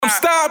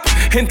stop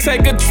and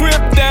take a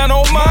trip down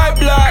on my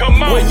block.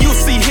 Where you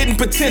see hidden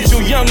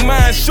potential, young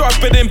minds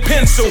sharper than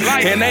pencil.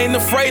 And ain't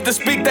afraid to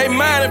speak their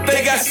mind if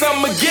they got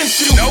something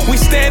against you. We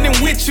standing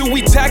with you,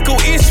 we tackle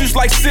issues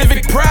like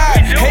civic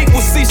pride. Hate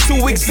will cease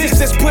to exist,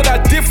 let's put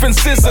our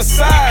differences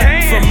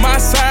aside. From my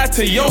side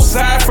to your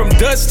side, from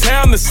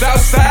Dutchtown to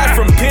South Side,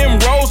 from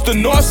Penrose to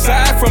North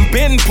Side, from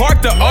Benton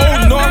Park to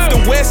Old North,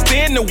 the West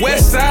End to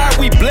West Side.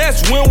 We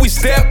blessed when we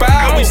step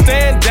out, we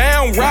stand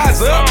down,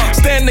 rise up,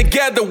 stand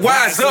together,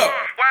 wise up.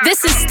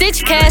 This is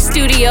Stitchcast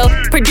Studio,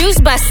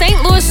 produced by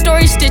St. Louis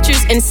Story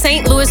Stitchers in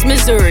St. Louis,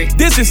 Missouri.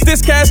 This is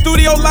Stitchcast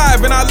Studio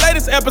Live. In our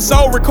latest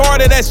episode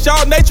recorded at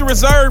Shaw Nature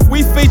Reserve,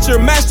 we feature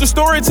master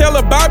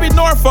storyteller Bobby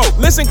Norfolk.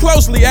 Listen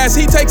closely as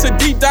he takes a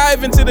deep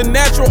dive into the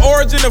natural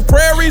origin of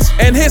prairies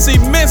and his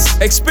immense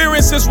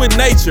experiences with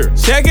nature.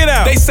 Check it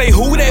out. They say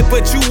who that,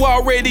 but you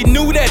already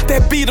knew that.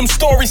 That be them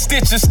story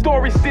stitches.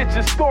 Story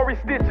stitches, story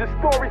stitches,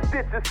 story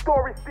stitches,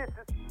 story stitches.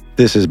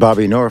 This is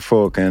Bobby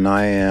Norfolk, and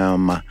I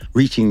am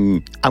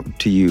reaching out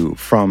to you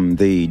from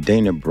the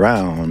Dana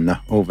Brown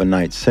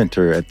Overnight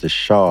Center at the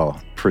Shaw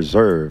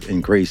Preserve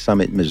in Gray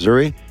Summit,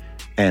 Missouri,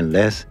 and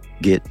let's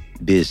get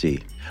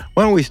busy.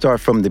 Why don't we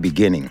start from the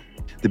beginning?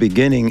 The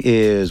beginning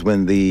is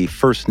when the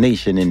First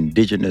Nation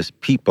indigenous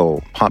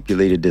people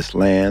populated this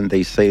land.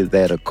 They say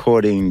that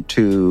according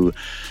to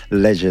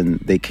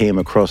legend, they came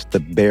across the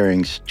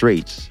Bering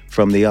Straits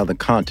from the other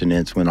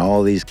continents when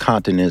all these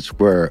continents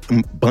were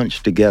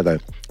bunched together.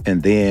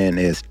 And then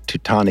as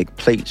tectonic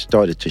plates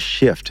started to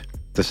shift,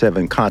 the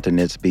 7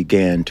 continents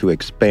began to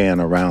expand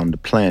around the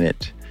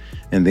planet.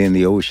 And then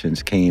the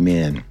oceans came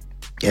in.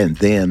 And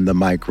then the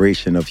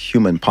migration of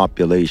human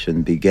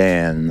population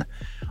began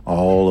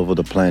all over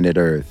the planet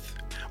Earth.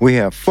 We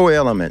have 4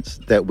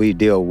 elements that we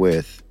deal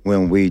with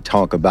when we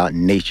talk about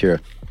nature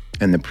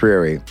and the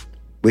prairie.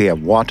 We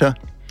have water,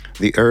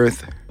 the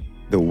earth,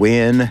 the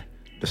wind,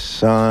 the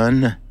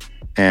sun,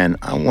 and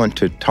I want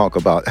to talk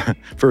about,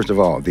 first of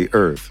all, the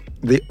earth.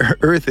 The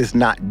earth is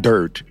not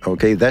dirt,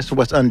 okay? That's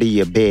what's under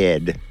your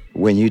bed.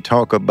 When you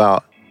talk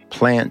about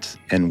plants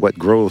and what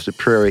grows the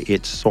prairie,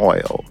 it's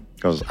soil.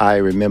 Because I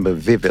remember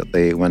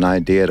vividly when I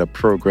did a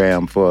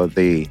program for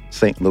the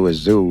St. Louis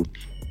Zoo,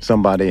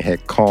 somebody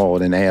had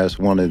called and asked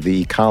one of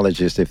the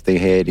ecologists if they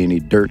had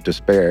any dirt to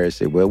spare. I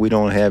said, well, we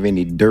don't have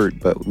any dirt,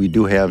 but we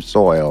do have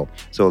soil.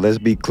 So let's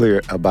be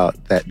clear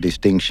about that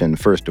distinction,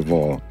 first of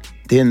all.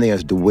 Then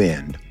there's the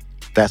wind.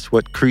 That's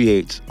what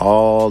creates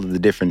all the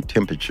different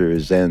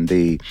temperatures and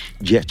the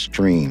jet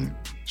stream.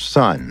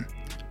 Sun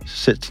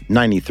sits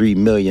 93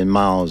 million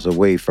miles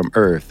away from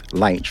Earth,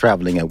 light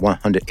traveling at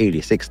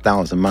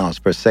 186,000 miles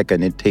per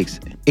second. It takes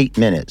 8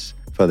 minutes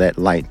for that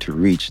light to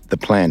reach the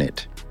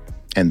planet.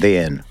 And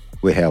then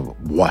we have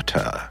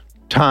water.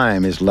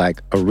 Time is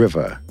like a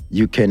river.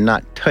 You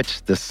cannot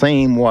touch the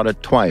same water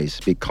twice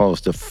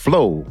because the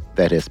flow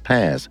that has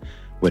passed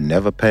will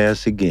never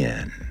pass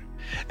again.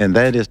 And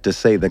that is to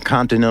say the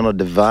Continental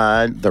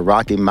Divide, the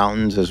Rocky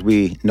Mountains as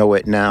we know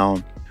it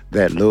now,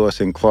 that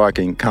Lewis and Clark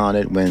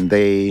encountered when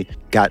they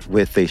got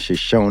with the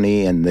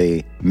Shoshone and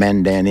the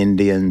Mandan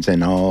Indians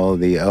and all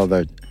the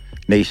other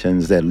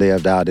nations that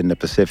lived out in the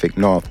Pacific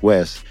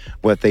Northwest,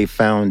 what they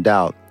found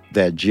out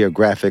that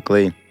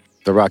geographically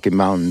the Rocky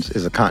Mountains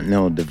is a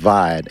continental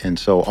divide. And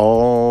so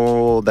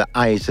all the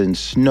ice and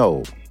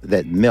snow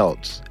that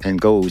melts and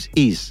goes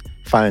east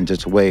finds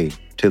its way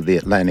to the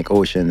Atlantic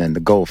Ocean and the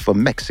Gulf of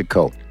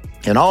Mexico.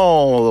 And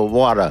all the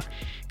water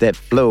that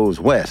flows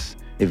west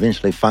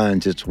eventually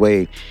finds its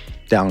way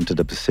down to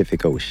the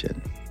Pacific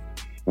Ocean.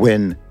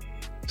 When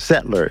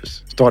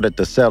settlers started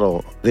to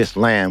settle this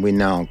land we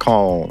now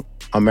call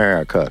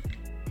America,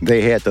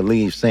 they had to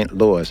leave St.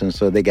 Louis, and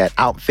so they got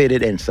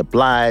outfitted and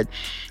supplied,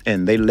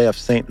 and they left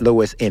St.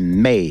 Louis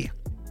in May,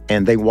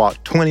 and they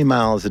walked 20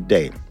 miles a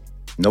day.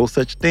 No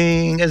such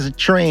thing as a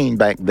train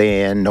back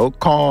then, no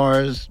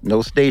cars,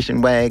 no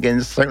station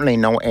wagons, certainly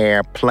no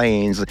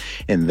airplanes,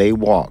 and they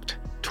walked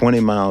 20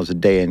 miles a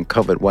day in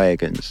covered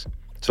wagons.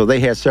 So they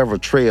had several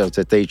trails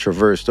that they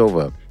traversed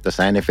over, the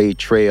Santa Fe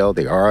Trail,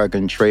 the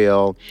Oregon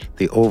Trail,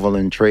 the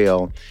Overland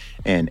Trail,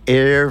 and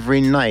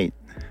every night,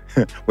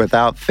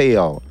 without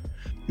fail,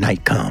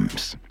 night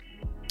comes.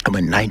 And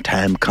when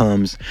nighttime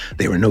comes,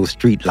 there were no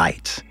street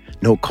lights,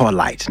 no car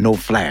lights, no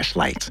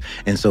flashlights.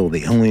 And so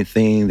the only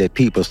thing that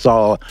people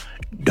saw,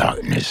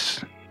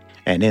 darkness.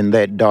 And in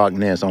that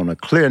darkness, on a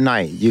clear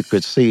night, you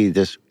could see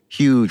this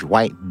huge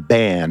white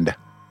band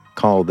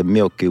called the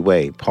Milky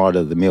Way, part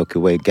of the Milky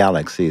Way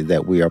galaxy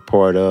that we are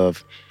part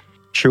of.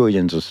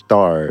 Trillions of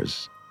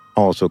stars,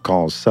 also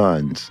called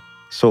suns,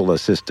 solar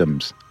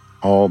systems,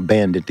 all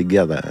banded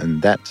together.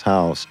 And that's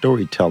how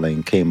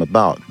storytelling came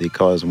about,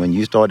 because when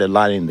you started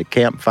lighting the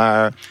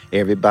campfire,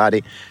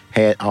 everybody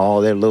had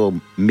all their little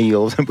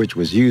meals, which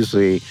was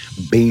usually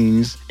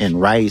beans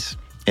and rice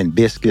and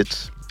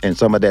biscuits and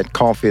some of that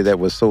coffee that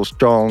was so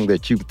strong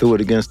that you threw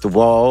it against the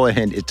wall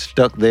and it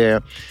stuck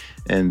there.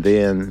 And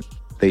then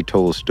they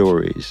told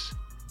stories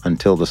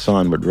until the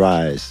sun would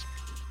rise.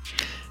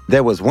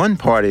 There was one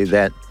party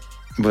that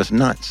was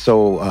not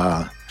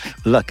so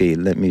lucky,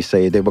 let me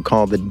say. They were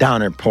called the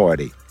Donner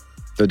Party.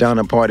 The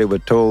Donner Party were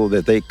told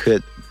that they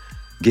could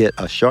get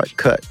a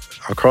shortcut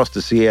across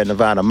the Sierra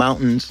Nevada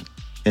mountains,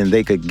 and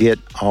they could get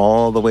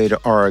all the way to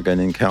Oregon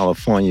and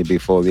California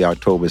before the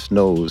October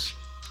snows.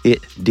 It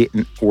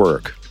didn't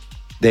work.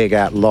 They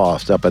got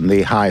lost up in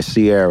the high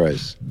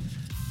Sierras.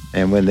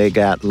 And when they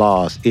got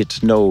lost, it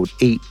snowed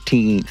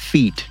 18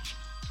 feet,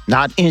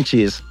 not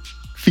inches,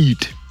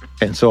 feet.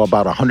 And so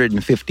about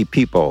 150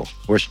 people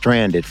were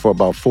stranded for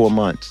about 4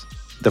 months.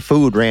 The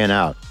food ran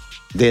out.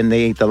 Then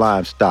they ate the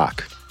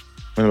livestock.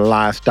 When the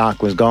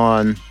livestock was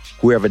gone,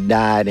 whoever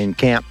died in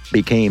camp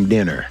became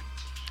dinner.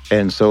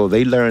 And so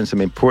they learned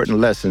some important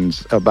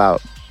lessons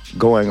about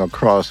going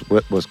across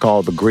what was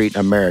called the Great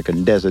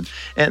American Desert.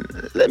 And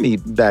let me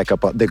back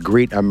up. The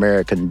Great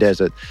American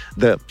Desert.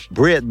 The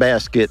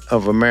breadbasket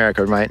of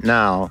America right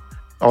now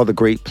are the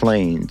Great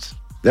Plains.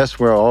 That's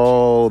where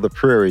all the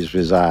prairies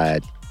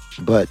reside.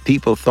 But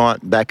people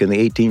thought back in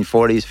the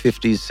 1840s,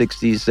 50s,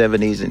 60s,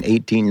 70s, and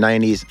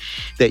 1890s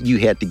that you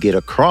had to get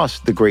across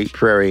the Great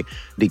Prairie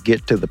to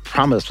get to the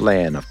promised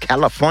land of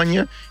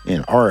California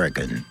and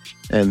Oregon.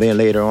 And then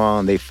later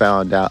on, they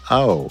found out,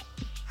 oh,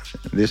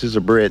 this is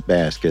a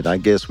breadbasket. I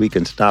guess we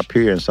can stop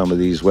here in some of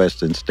these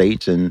western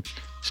states and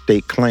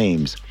stake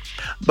claims.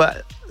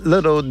 But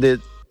little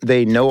did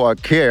they know or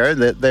care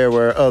that there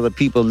were other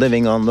people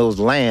living on those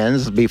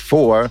lands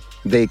before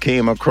they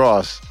came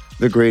across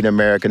the Great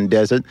American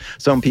Desert.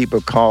 Some people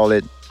call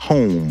it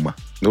home.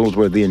 Those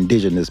were the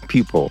indigenous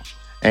people.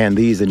 And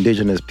these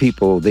indigenous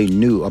people, they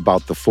knew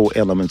about the 4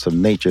 elements of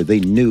nature.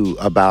 They knew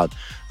about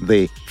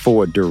the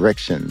 4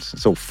 directions.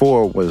 So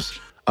 4 was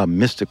a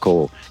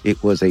mystical,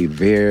 it was a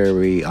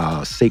very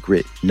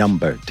sacred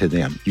number to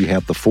them. You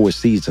have the 4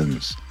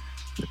 seasons.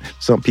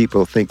 Some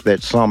people think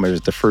that summer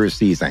is the first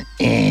season.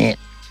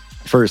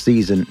 First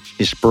season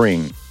is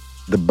spring,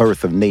 the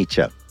birth of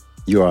nature.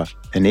 You are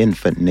an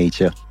infant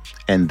nature.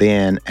 And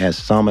then as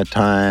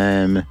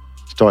summertime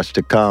starts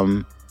to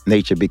come,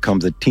 nature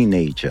becomes a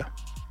teenager.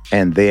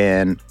 And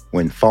then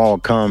when fall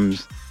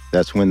comes,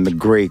 that's when the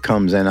gray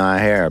comes in our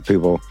hair,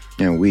 people,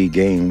 and we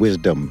gain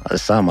wisdom,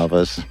 some of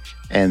us.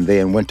 And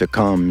then winter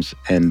comes,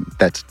 and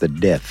that's the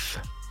death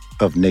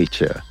of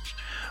nature.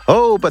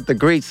 Oh, but the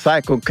great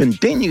cycle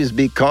continues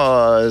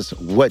because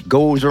what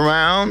goes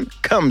around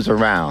comes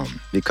around.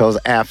 Because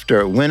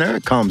after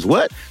winter comes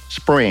what?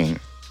 Spring.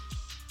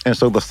 And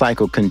so the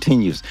cycle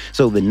continues.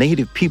 So the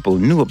native people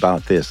knew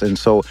about this. And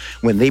so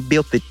when they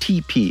built the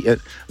teepee,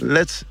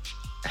 let's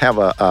have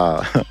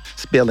a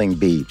spelling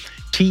bee.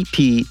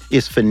 TP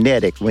is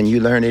phonetic. When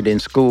you learn it in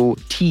school,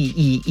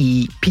 T-E-E-P-E-E,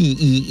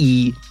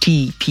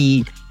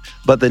 TP.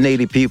 But the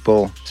native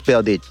people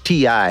spelled it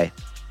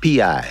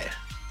T-I-P-I,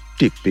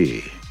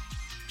 teepee.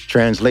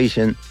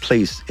 Translation,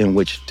 place in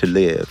which to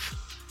live.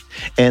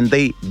 And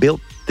they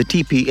built the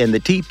teepee, and the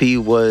teepee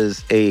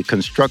was a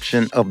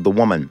construction of the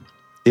woman.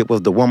 It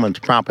was the woman's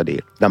property.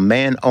 The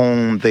man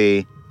owned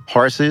the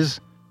horses.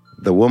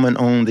 The woman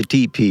owned the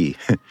teepee.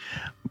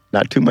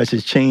 Not too much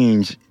has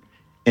changed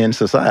in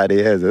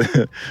society, has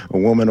it? A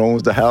woman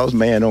owns the house,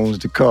 man owns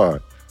the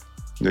car.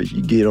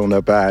 You get on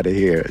up out of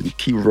here and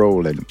keep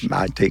rolling.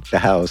 I take the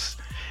house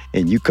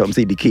and you come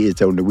see the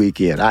kids on the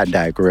weekend. I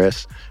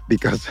digress,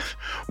 because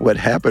what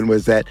happened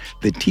was that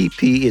the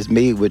teepee is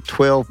made with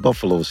 12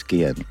 buffalo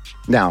skin.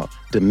 Now,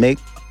 to make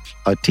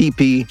a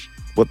teepee,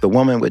 what the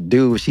woman would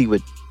do, she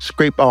would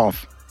scrape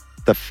off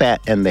the fat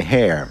and the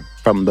hair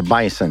from the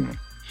bison.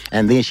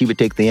 And then she would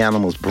take the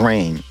animal's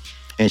brain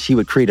and she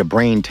would create a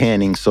brain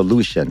tanning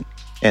solution.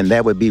 And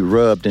that would be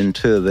rubbed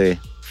into the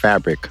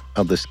fabric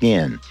of the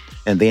skin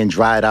and then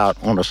dried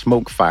out on a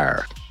smoke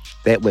fire.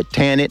 That would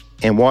tan it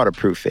and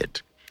waterproof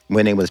it.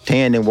 When it was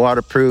tanned and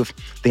waterproof,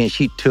 then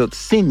she took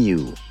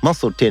sinew,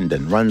 muscle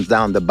tendon, runs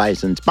down the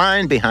bison's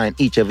spine behind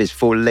each of his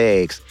 4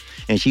 legs.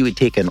 And she would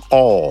take an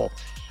awl.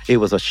 It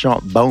was a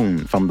sharp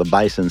bone from the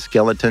bison's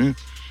skeleton.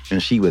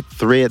 And she would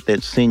thread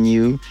that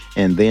sinew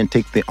and then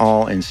take the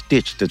awl and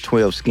stitch the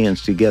 12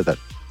 skins together.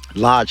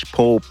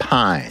 Lodgepole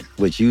pine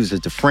was used as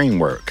the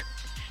framework.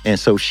 And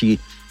so she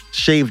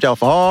shaved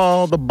off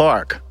all the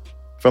bark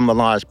from the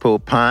lodgepole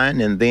pine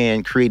and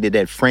then created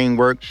that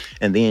framework.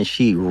 And then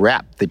she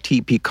wrapped the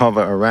teepee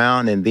cover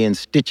around and then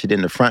stitched it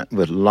in the front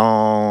with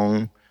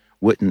long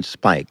wooden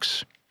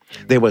spikes.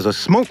 There was a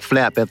smoke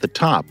flap at the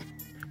top.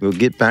 We'll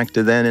get back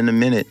to that in a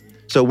minute.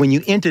 So when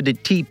you entered the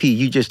teepee,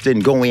 you just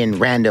didn't go in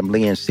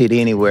randomly and sit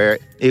anywhere.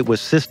 It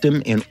was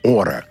system in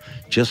order,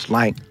 just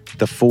like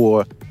the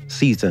 4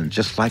 seasons,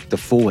 just like the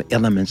 4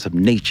 elements of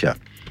nature.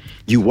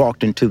 You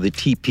walked into the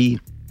teepee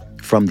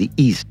from the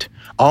east.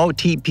 All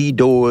teepee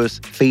doors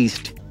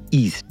faced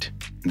east.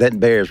 That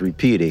bears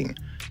repeating.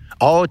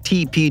 All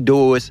teepee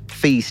doors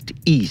faced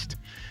east.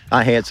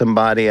 I had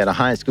somebody at a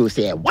high school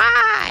say,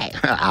 why?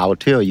 I'll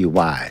tell you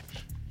why.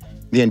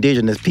 The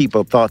indigenous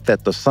people thought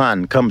that the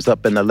sun comes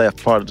up in the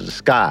left part of the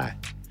sky,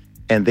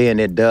 and then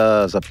it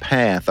does a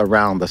path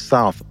around the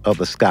south of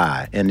the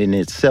sky, and then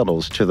it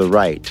settles to the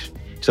right.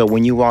 So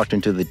when you walked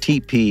into the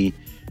teepee,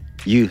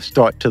 you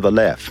start to the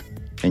left,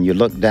 and you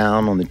look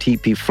down on the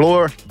teepee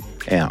floor,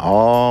 And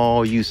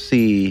all you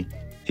see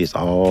is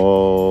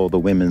all the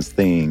women's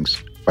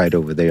things right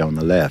over there on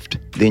the left.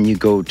 Then you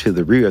go to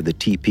the rear of the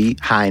teepee,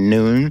 high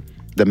noon,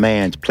 the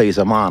man's place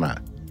of honor.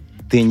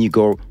 Then you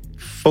go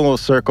full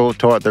circle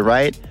toward the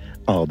right.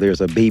 Oh, there's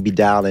a baby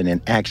doll and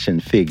an action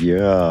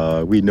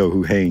figure. We know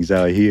who hangs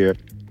out here.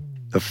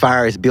 The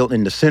fire is built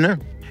in the center.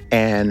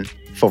 And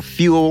for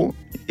fuel,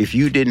 if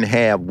you didn't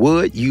have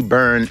wood, you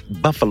burn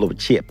buffalo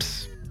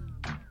chips.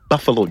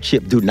 Buffalo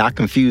chip, do not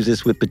confuse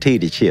this with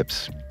potato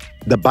chips.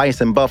 The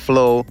bison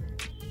buffalo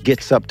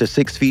gets up to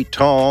 6 feet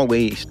tall,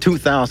 weighs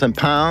 2,000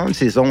 pounds.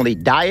 His only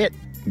diet,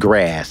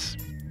 grass.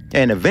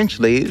 And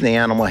eventually, the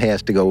animal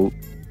has to go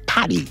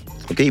potty.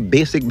 Okay,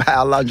 basic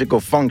biological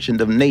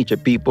function of nature,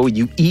 people.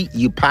 You eat,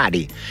 you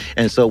potty.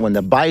 And so when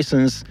the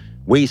bison's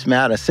waste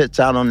matter sits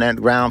out on that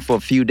ground for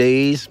a few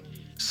days,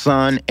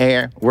 sun,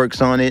 air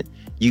works on it,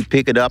 you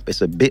pick it up,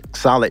 it's a big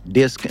solid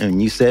disc,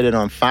 and you set it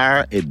on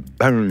fire, it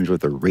burns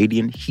with a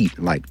radiant heat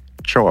like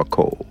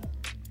charcoal.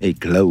 It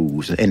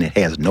glows, and it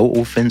has no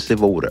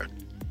offensive odor.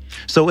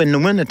 So in the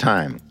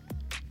wintertime,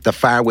 the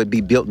fire would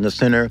be built in the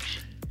center,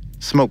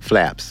 smoke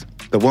flaps.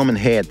 The woman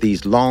had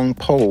these long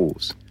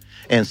poles.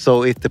 And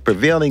so if the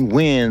prevailing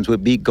winds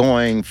would be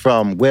going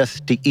from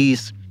west to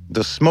east,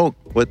 the smoke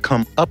would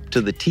come up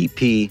to the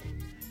teepee,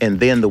 and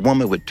then the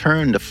woman would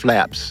turn the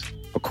flaps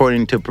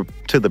according to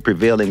the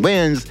prevailing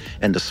winds,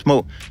 and the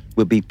smoke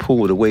would be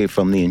pulled away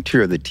from the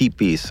interior of the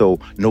teepee, so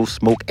no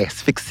smoke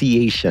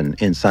asphyxiation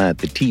inside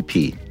the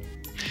teepee.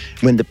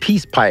 When the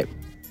peace pipe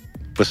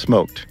was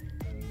smoked,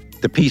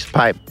 the peace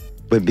pipe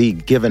would be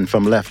given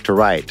from left to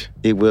right.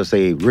 It was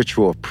a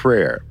ritual of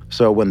prayer.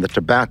 So when the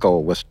tobacco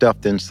was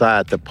stuffed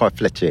inside the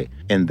parfleche,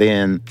 and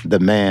then the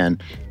man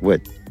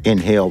would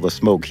inhale the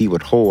smoke, he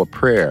would hold a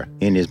prayer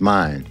in his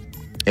mind.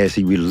 As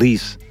he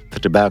released the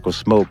tobacco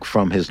smoke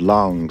from his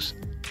lungs,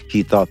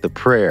 he thought the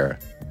prayer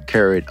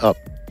carried up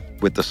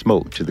with the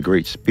smoke to the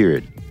great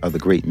spirit of the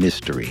great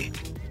mystery.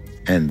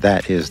 And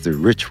that is the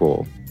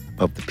ritual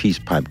of the peace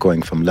pipe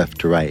going from left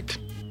to right.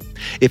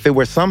 If it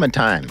were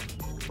summertime,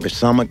 where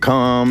summer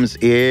comes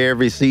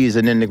every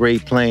season in the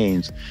Great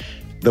Plains,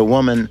 the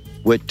woman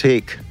would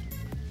take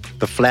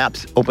the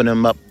flaps, open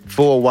them up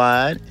full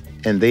wide,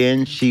 and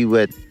then she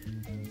would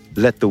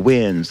let the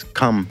winds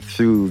come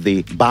through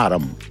the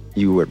bottom.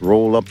 You would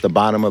roll up the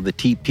bottom of the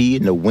teepee,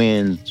 and the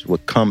winds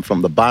would come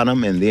from the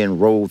bottom and then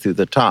roll through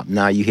the top.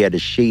 Now you had a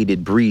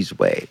shaded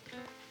breezeway.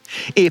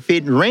 If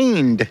it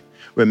rained,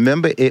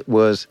 remember it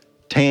was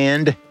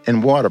tanned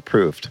and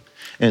waterproofed.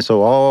 And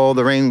so all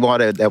the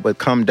rainwater that would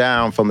come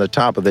down from the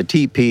top of the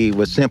teepee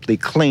would simply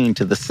cling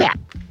to the sap.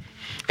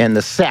 And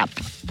the sap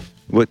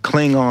would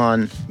cling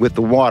on with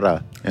the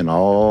water, and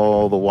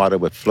all the water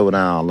would flow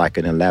down like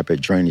an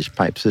elaborate drainage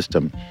pipe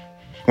system.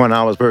 When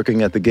I was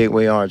working at the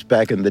Gateway Arch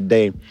back in the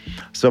day,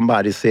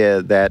 somebody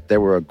said that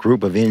there were a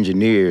group of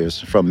engineers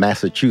from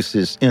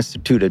Massachusetts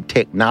Institute of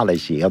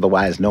Technology,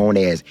 otherwise known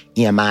as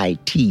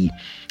MIT,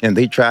 and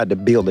they tried to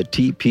build a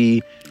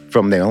teepee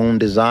from their own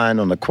design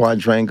on the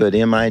quadrangle at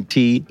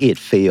MIT. It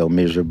failed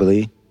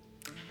miserably.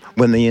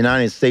 When the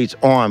United States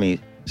Army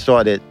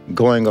started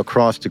going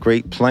across the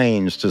Great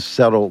Plains to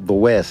settle the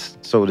West,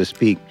 so to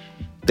speak,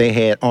 they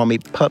had Army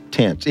pup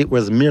tents. It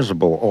was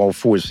miserable all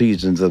 4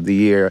 seasons of the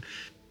year,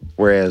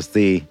 whereas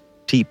the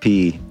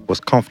teepee was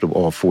comfortable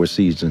all 4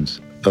 seasons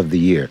of the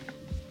year.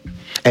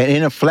 An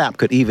inner flap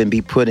could even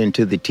be put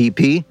into the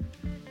teepee,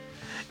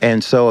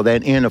 and so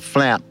that inner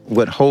flap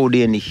would hold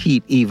in the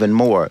heat even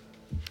more.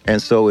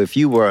 And so if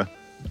you were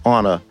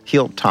on a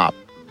hilltop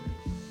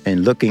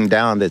and looking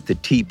down at the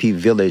teepee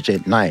village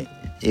at night,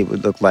 it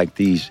would look like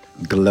these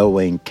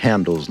glowing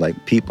candles,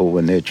 like people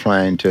when they're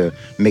trying to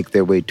make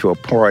their way to a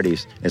party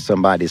at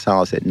somebody's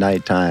house at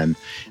nighttime.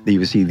 You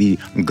would see the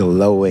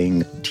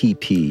glowing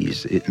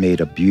teepees. It made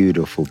a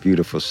beautiful,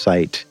 beautiful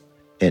sight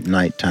at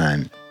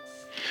nighttime.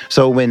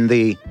 So when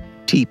the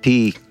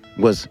teepee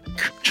was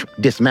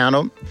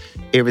dismantled,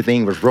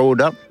 everything was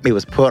rolled up. It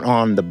was put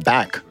on the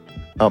back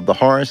of the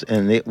horse,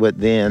 and it would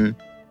then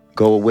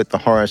go with the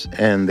horse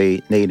and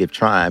the native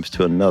tribes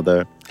to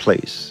another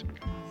place.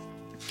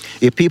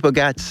 If people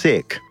got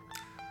sick,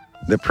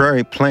 the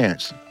prairie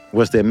plants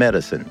was their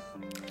medicine.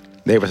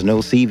 There was no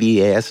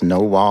CVS, no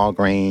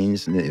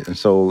Walgreens, and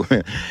so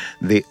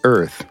the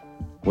earth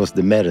was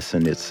the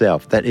medicine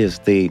itself. That is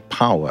the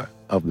power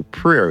of the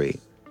prairie.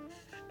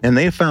 And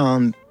they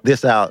found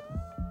this out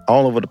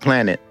all over the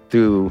planet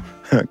through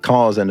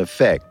cause and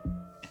effect.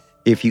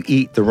 If you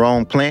eat the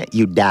wrong plant,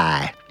 you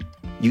die.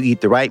 You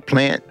eat the right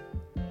plant,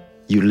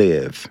 you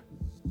live.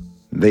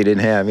 They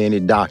didn't have any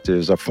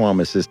doctors or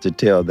pharmacists to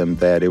tell them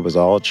that. It was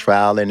all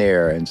trial and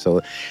error. And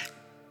so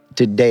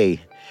today,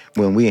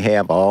 when we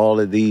have all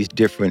of these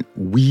different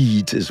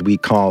weeds, as we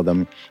call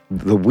them,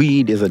 the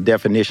weed is a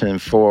definition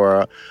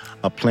for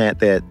a plant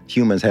that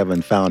humans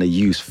haven't found a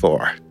use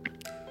for.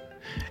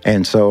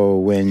 And so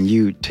when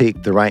you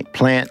take the right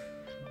plant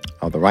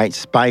or the right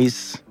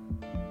spice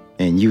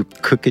and you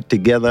cook it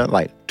together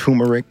like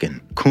turmeric and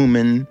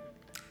cumin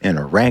and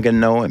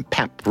oregano and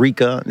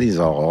paprika. These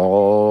are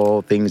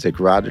all things that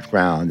grow out of the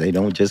ground. They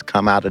don't just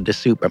come out of the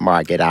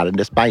supermarket, out of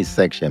the spice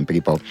section,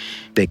 people.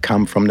 They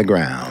come from the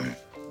ground.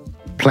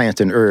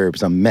 Plants and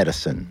herbs are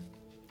medicine.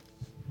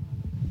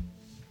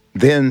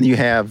 Then you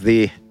have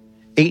the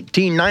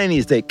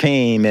 1890s that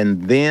came,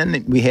 and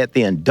then we had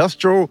the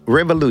Industrial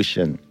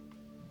Revolution.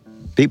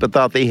 People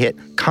thought they had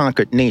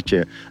conquered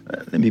nature.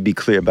 Let me be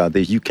clear about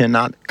this. You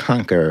cannot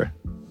conquer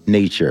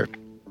nature.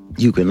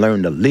 You can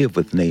learn to live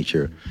with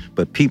nature,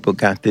 but people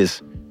got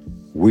this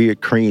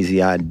weird,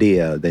 crazy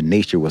idea that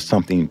nature was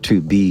something to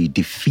be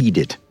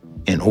defeated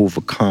and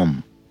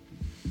overcome.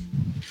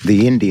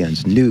 The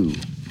Indians knew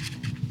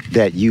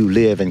that you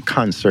live in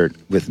concert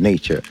with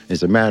nature.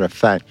 As a matter of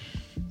fact,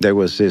 there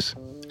was this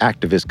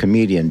activist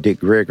comedian, Dick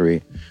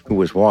Gregory, who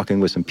was walking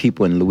with some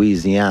people in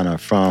Louisiana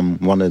from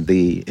one of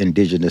the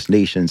indigenous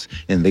nations,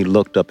 and they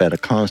looked up at a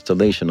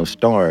constellation of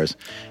stars,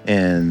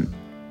 and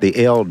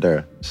the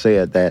elder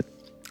said that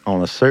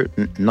on a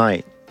certain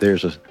night,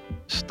 there's a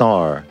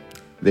star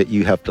that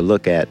you have to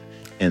look at,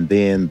 and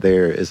then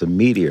there is a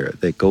meteor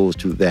that goes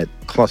to that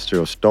cluster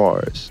of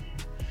stars.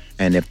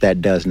 And if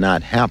that does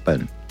not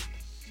happen,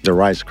 the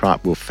rice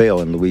crop will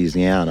fail in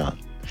Louisiana.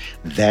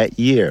 That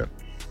year,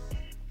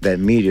 that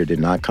meteor did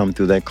not come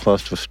through that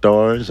cluster of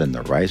stars, and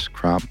the rice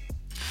crop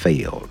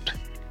failed.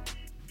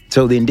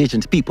 So the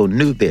indigenous people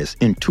knew this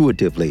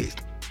intuitively,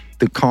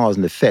 through cause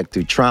and effect,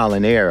 through trial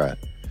and error.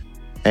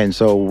 And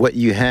so what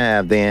you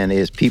have then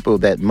is people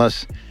that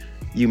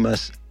you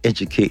must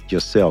educate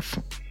yourself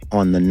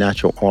on the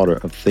natural order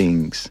of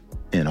things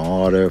in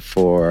order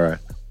for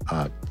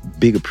a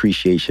big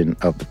appreciation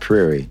of the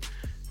prairie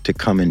to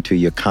come into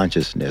your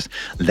consciousness.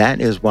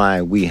 That is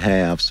why we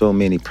have so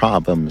many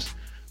problems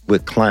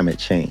with climate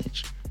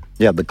change.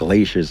 You have the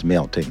glaciers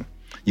melting.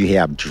 You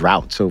have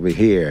droughts over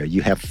here.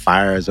 You have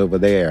fires over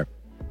there.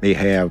 They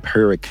have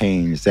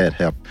hurricanes that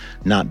have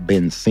not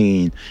been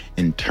seen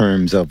in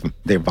terms of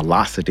their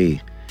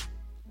velocity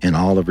in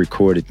all of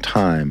recorded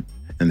time.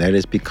 And that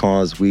is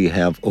because we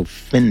have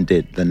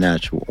offended the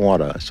natural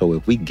order. So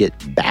if we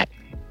get back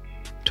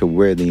to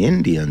where the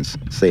Indians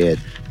said,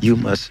 you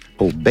must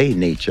obey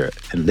nature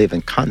and live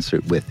in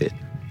concert with it.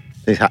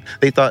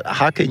 They thought,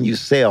 how can you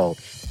sell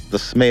the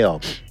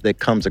smell that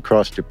comes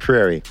across the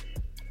prairie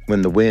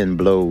when the wind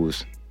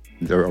blows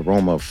the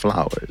aroma of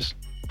flowers?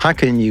 How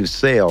can you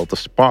sell the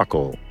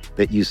sparkle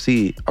that you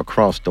see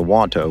across the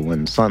water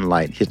when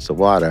sunlight hits the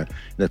water?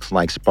 It looks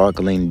like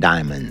sparkling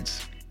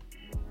diamonds.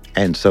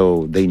 And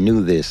so they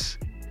knew this,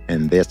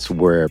 and that's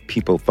where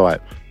people thought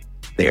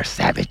they're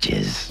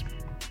savages.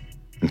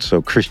 And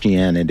so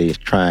Christianity is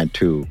trying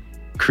to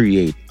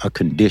create a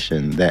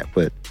condition that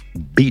would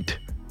beat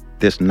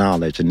this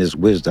knowledge and this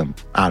wisdom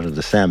out of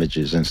the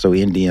savages. And so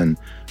Indian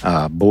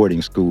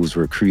boarding schools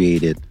were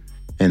created,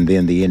 and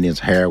then the Indians'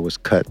 hair was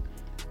cut.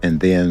 And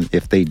then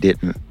if they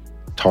didn't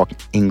talk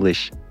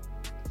English,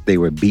 they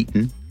were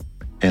beaten,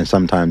 and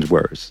sometimes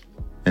worse.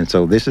 And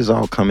so this is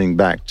all coming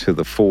back to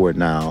the fore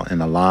now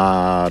in a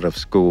lot of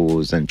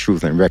schools and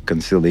Truth and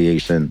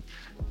Reconciliation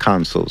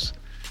councils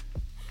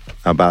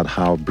about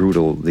how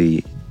brutal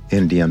the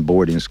Indian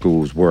boarding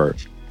schools were.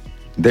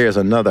 There's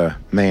another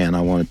man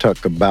I want to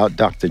talk about,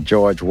 Dr.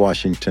 George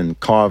Washington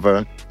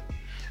Carver.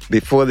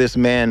 Before this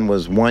man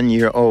was 1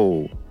 year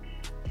old,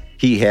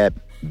 he had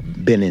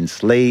been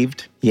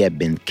enslaved. He had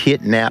been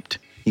kidnapped.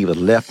 He was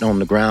left on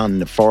the ground in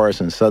the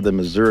forest in southern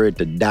Missouri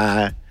to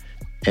die.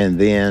 And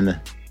then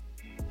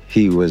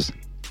he was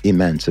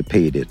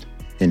emancipated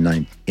in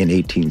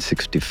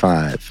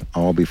 1865,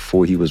 all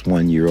before he was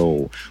 1 year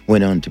old.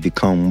 Went on to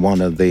become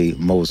one of the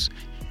most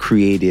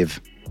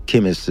creative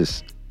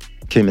chemists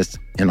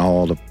in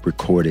all of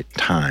recorded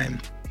time.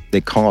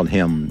 They called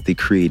him the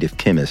creative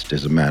chemist,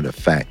 as a matter of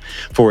fact.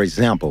 For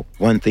example,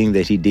 one thing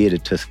that he did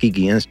at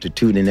Tuskegee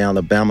Institute in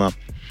Alabama,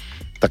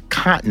 the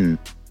cotton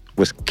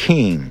was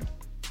king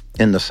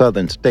in the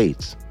southern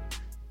states.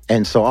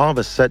 And so all of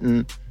a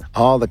sudden,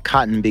 all the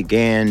cotton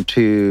began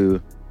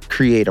to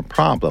create a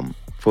problem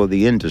for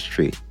the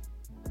industry.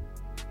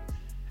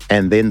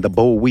 And then the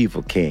boll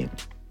weevil came.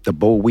 The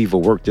boll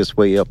weevil worked its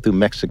way up through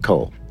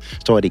Mexico,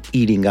 started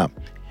eating up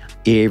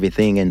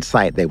everything in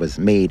sight that was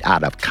made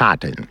out of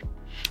cotton.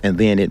 And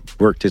then it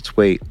worked its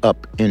way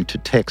up into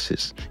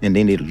Texas. And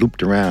then it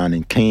looped around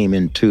and came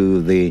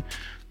into the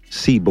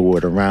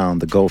seaboard around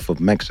the Gulf of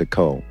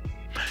Mexico.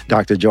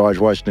 Dr. George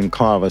Washington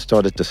Carver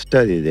started to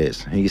study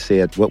this. He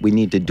said, what we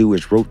need to do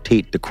is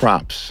rotate the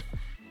crops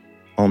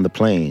on the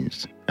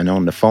plains and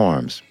on the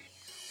farms.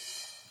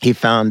 He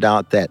found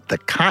out that the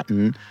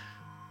cotton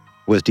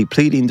was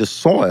depleting the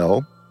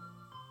soil,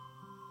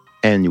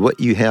 and what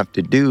you have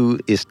to do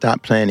is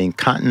stop planting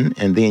cotton,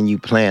 and then you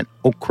plant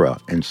okra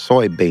and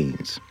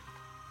soybeans.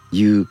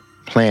 You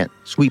plant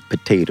sweet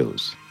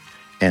potatoes,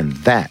 and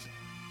that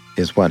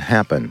is what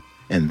happened.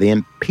 And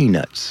then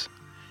peanuts.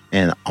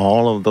 And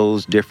all of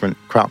those different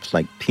crops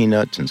like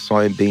peanuts and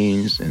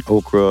soybeans and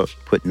okra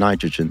put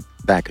nitrogen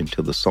back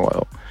into the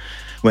soil.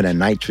 When that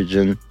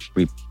nitrogen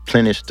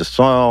replenished the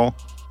soil,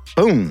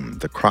 boom,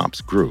 the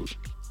crops grew.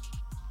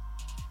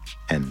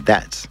 And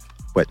that's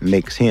what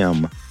makes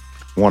him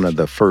one of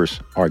the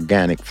first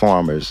organic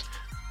farmers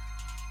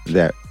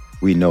that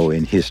we know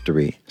in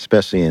history,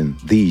 especially in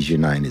these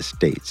United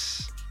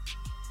States.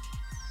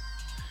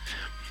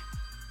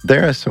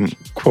 There are some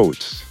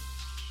quotes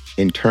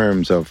in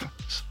terms of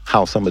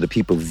how some of the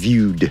people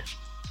viewed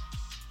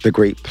the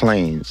Great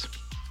Plains.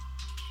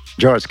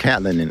 George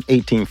Catlin in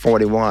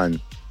 1841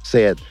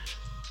 said,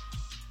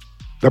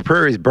 The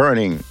prairies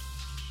burning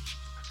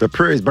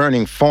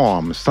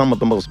form some of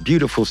the most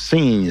beautiful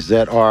scenes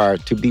that are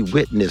to be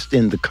witnessed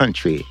in the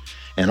country,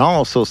 and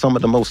also some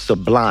of the most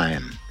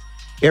sublime.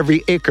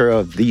 Every acre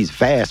of these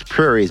vast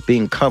prairies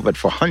being covered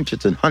for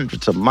hundreds and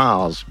hundreds of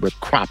miles with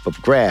crop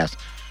of grass,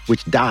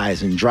 which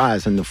dies and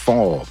dries in the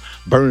fall,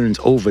 burns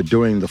over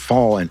during the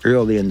fall and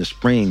early in the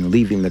spring,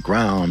 leaving the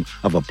ground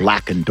of a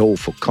black and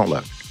doleful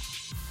color.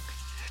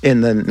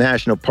 In the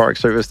National Park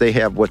Service, they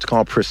have what's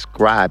called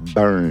prescribed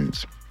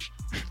burns.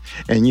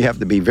 And you have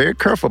to be very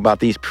careful about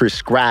these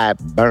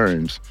prescribed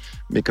burns,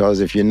 because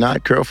if you're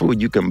not careful,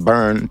 you can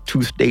burn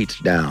 2 states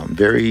down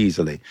very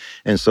easily.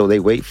 And so they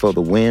wait for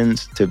the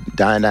winds to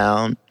die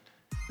down,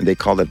 and they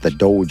call it the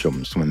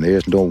doldrums. When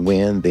there's no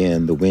wind,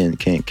 then the wind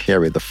can't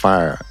carry the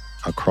fire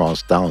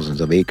across thousands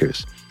of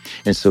acres.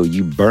 And so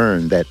you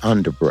burn that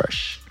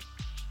underbrush.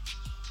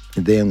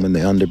 And then when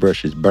the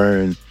underbrush is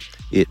burned,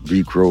 it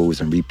regrows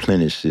and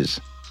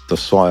replenishes the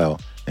soil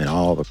and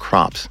all the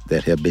crops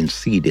that have been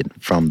seeded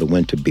from the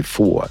winter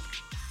before.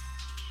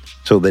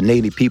 So the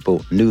native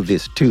people knew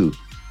this too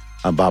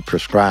about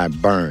prescribed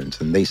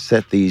burns, and they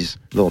set these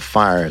little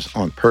fires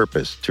on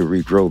purpose to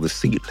regrow the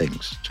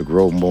seedlings, to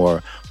grow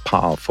more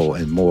powerful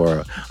and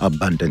more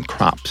abundant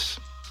crops.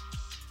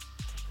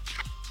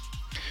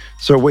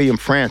 Sir William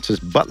Francis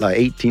Butler,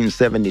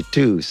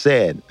 1872,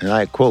 said, and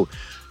I quote,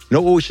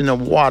 "No ocean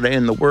of water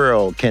in the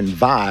world can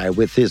vie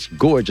with its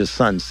gorgeous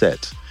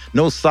sunsets.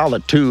 No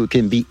solitude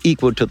can be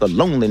equal to the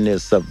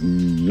loneliness of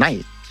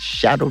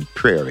night-shadowed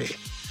prairie.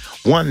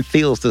 One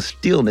feels the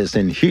stillness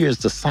and hears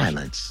the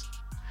silence.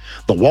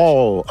 The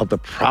wall of the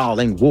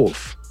prowling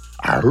wolf,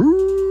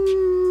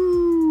 aroo,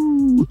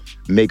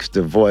 makes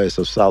the voice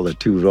of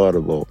solitude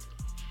audible.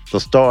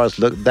 The stars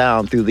look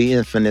down through the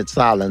infinite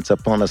silence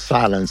upon a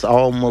silence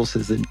almost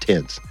as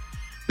intense.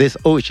 This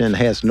ocean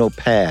has no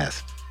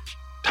past.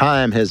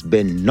 Time has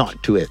been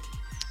naught to it,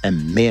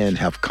 and men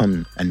have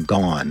come and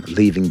gone,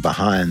 leaving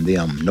behind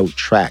them no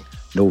track,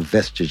 no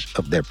vestige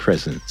of their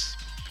presence."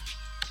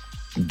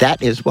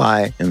 That is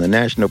why in the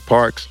national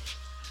parks,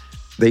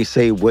 they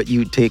say what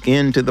you take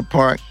into the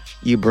park,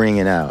 you bring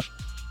it out.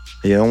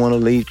 You don't want to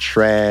leave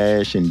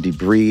trash and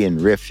debris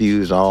and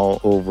refuse all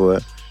over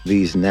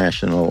these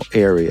national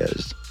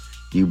areas.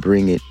 You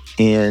bring it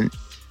in,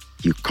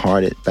 you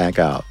cart it back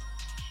out.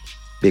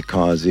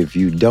 Because if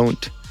you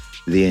don't,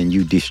 then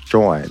you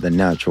destroy the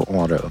natural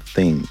order of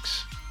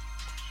things.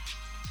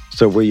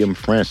 Sir William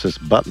Francis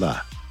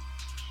Butler,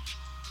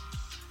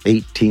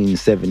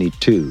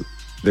 1872.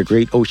 The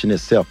great ocean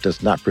itself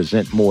does not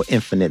present more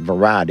infinite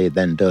variety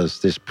than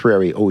does this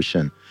prairie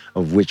ocean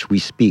of which we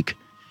speak.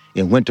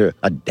 In winter,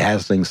 a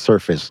dazzling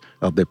surface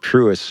of the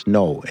purest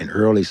snow. In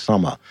early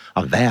summer,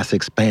 a vast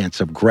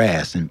expanse of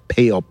grass and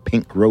pale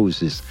pink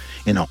roses.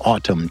 In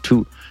autumn,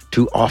 too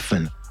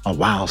often, a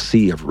wild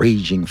sea of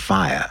raging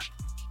fire.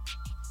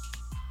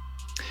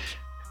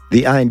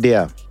 The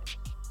idea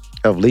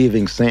of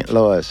leaving St.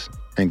 Louis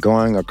and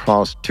going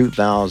across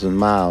 2,000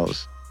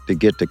 miles to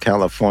get to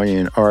California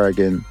and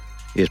Oregon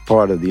is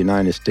part of the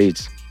United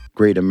States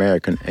Great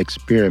American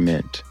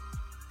Experiment.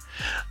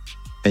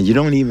 And you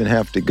don't even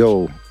have to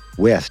go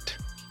west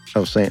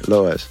of St.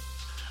 Louis.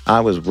 I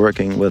was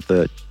working with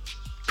a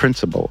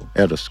principal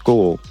at a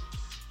school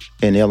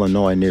in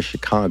Illinois near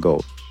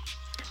Chicago,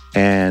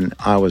 and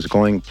I was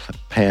going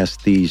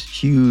past these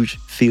huge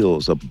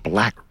fields of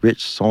black,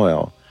 rich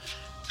soil,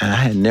 and I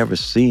had never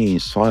seen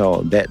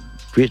soil that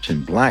rich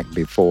and black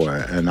before.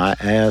 And I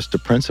asked the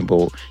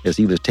principal as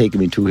he was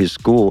taking me to his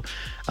school,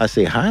 I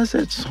said, "How is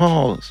that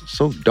soil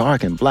so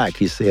dark and black?"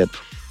 He said,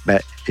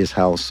 "That is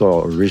how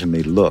soil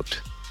originally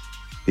looked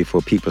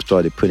before people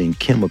started putting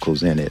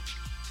chemicals in it,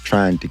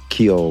 trying to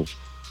kill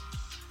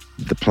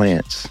the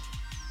plants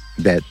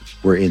that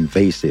were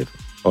invasive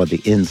or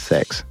the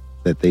insects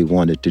that they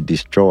wanted to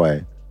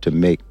destroy to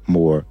make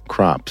more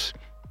crops.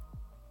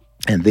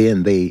 And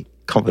then they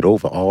covered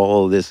over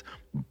all this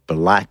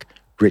black,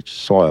 rich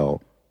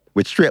soil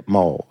with strip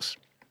malls,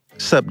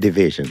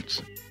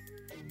 subdivisions.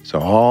 So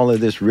all of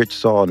this rich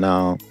soil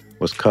now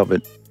was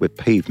covered with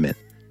pavement.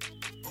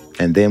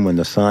 And then when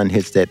the sun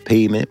hits that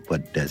pavement,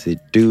 what does it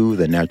do?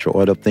 The natural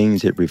order of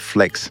things, it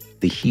reflects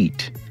the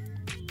heat.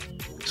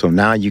 So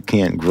now you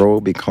can't grow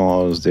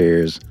because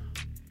there's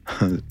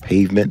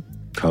pavement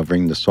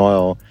covering the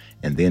soil,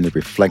 and then the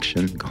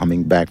reflection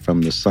coming back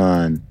from the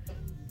sun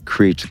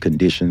creates a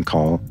condition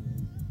called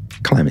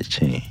climate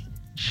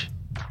change.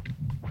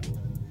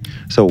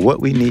 So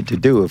what we need to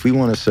do, if we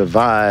want to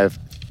survive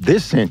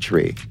this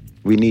century,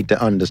 we need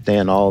to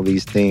understand all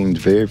these things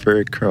very,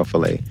 very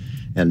carefully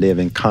and live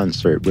in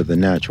concert with the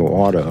natural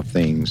order of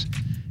things,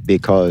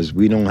 because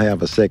we don't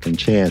have a second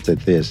chance at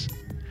this.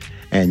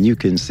 And you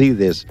can see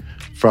this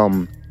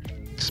from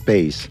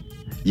space.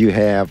 You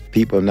have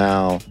people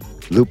now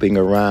looping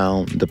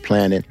around the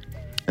planet,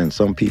 and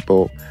some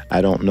people, I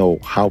don't know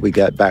how we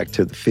got back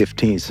to the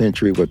 15th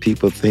century where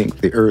people think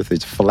the Earth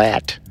is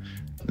flat.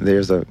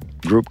 There's a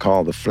group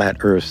called the Flat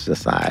Earth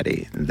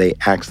Society. They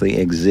actually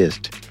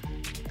exist.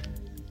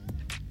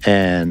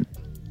 And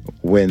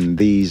when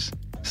these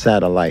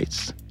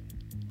satellites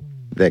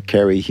that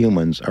carry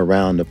humans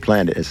around the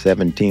planet at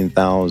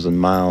 17,000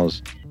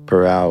 miles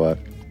per hour,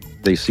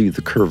 they see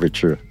the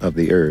curvature of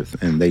the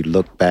Earth, and they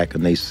look back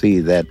and they see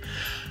that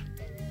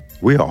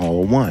we're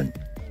all one.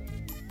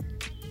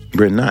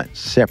 We're not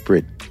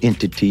separate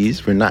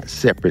entities. We're not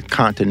separate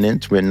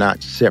continents. We're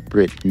not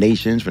separate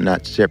nations. We're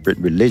not separate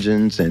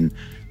religions and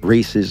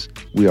races.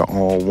 We are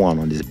all one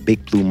on this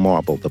big blue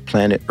marble, the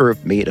planet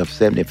Earth, made of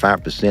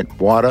 75%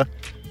 water.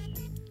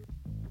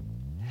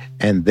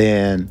 And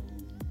then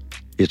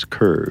it's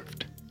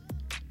curved.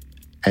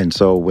 And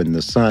so when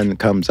the sun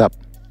comes up,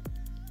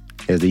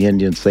 as the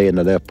Indians say, in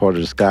the left part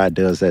of the sky,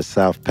 does that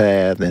south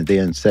path and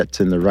then sets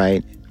in the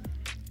right,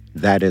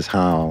 that is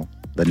how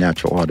the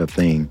natural order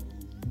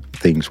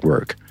things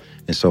work.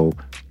 And so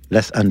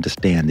let's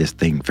understand this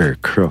thing very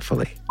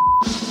carefully.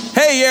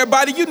 Hey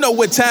everybody, you know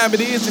what time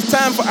it is. It's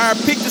time for our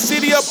Pick the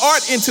City Up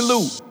art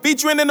interlude,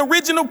 featuring an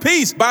original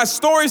piece by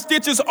Story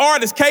Stitchers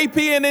artist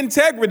KP and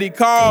Integrity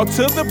called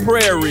To the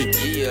Prairie.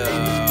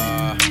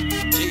 Yeah.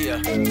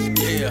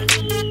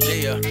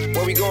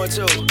 Where we going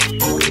to?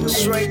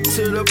 Straight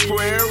to the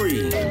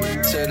prairie.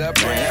 To the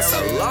prairie. Man, that's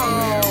a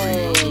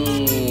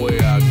long way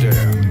out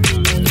there.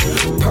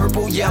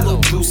 Purple, yellow,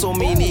 blue, so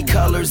many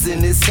colors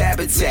in this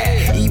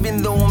habitat.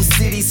 Even though I'm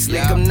city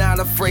slick, I'm not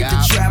afraid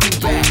to travel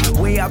back.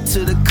 Way out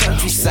to the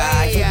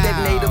countryside, hit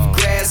that native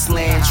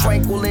grassland,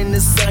 tranquil in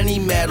the sunny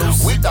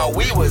meadows. We thought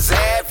we was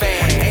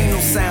advanced. Ain't no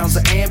sounds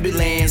of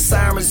ambulance,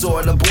 sirens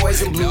or the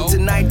boys in blue.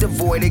 Tonight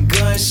avoided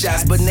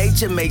gunshots, but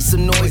nature makes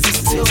some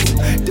noises too.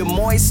 The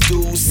moist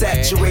dew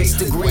saturates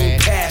the green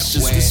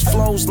pastures, which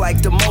flows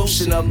like the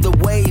motion of the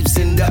waves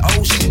in the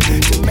ocean.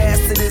 To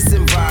master this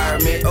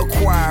environment,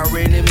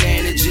 acquiring and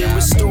managing,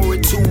 restore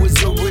it to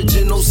its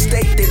original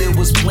state that it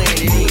was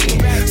planted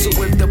in. So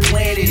if the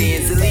planet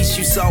ends, at least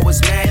you saw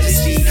its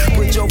majesty.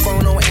 Put your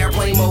phone on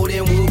airplane mode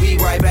and we'll be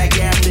right back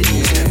after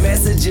these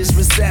messages.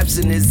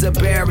 Reception is a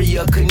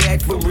barrier,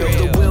 connect for real.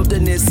 The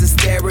wilderness is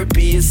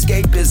therapy,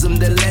 escapism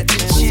that let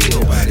you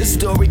chill.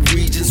 Historic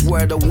regions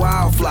where the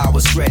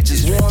wildflower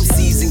stretches, warm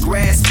season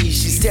grass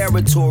species,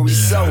 territory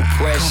so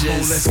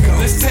precious. Come on,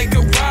 let's take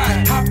a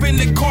ride, hop in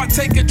the car,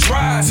 take a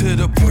drive to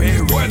the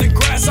prairie, where the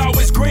grass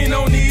always green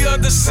on the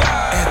other side.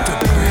 At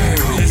the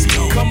prairie, let's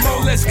go. Come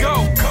on, let's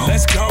go.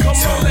 Let's go. Come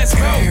on, let's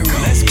go.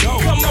 Let's go.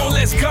 Come on,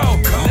 let's go.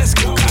 Let's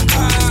go.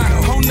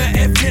 On the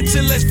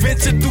adventure, let's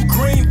venture through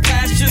green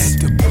pastures.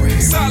 At the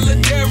prairie.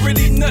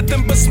 Solidarity,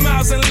 nothing but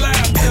smiles and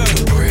laughter. At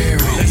the prairie.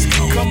 Let's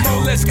go. Come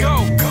on, let's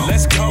go.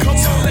 Let's go. Come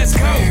on, let's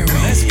go.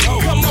 Let's go.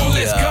 Come on,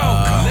 let's go.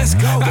 Let's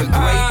go. The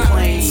Great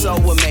Plains, so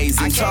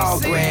amazing. Tall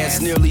grass,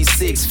 nearly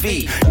 6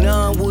 feet.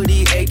 None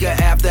woody acre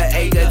after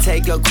acre.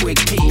 Take a quick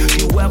peek.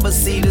 You ever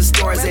see the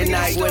stars at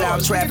night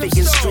without traffic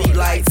and street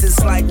lights? It's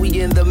like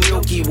we in the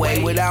Milky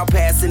Way without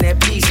passing that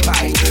peace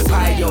pipe.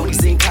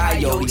 Coyotes and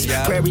coyotes,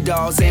 prairie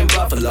dogs and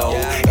buffalo.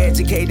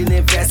 Educate and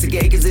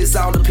investigate, cause it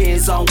all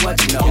depends on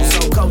what you know.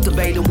 So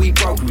cultivate and we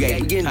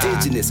procreate. We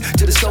indigenous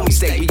to the stony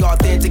state. We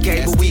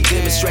authenticate, but we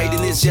demonstrate,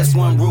 and it's just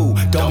one rule.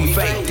 Don't be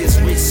fake. This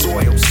rich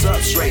soil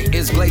substrate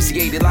is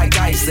glaciated like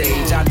ice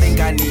age. I think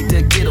I need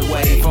to get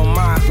away from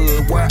my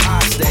hood where I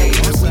stay.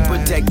 We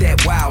protect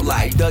that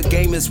wildlife. The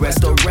game is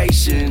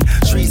restoration.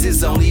 Trees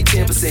is only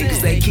 10%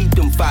 cause they keep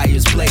them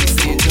fires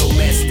blazing.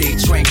 Domestic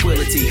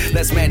tranquility.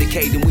 Let's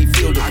medicate and we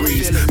feel the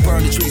breeze.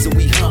 Burn the trees and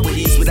we hunt with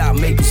ease without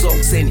maples,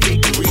 oaks, and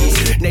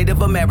hickories.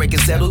 Native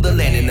Americans settle the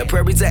land and the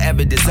prairies are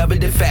evidence of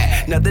it in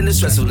fact. Nothing is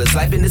stressful as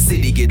life in the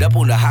city. Get up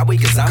on the highway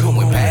cause I'm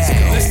going past.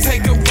 Let's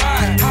take a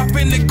ride, hop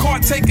in the car,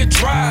 take a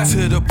drive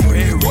to the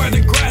prairie, where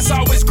the grass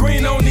always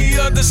green on the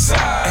other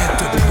side. At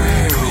the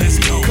prairie, let's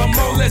go. Come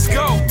on, let's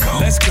go.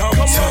 Let's go.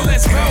 Come on,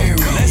 let's go.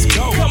 Let's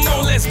go. Come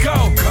on, let's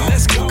go.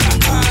 Let's go.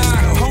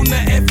 On the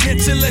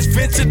adventure, let's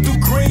venture through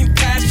green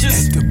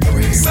pastures.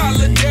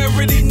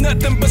 Solidarity,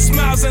 nothing but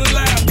smiles and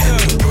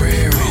laughter.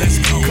 Let's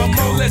go. Come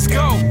on, let's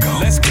go.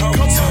 Let's go.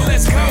 Come on,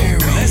 let's go.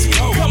 Let's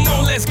go. Come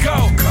on, let's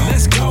go.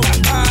 Let's go.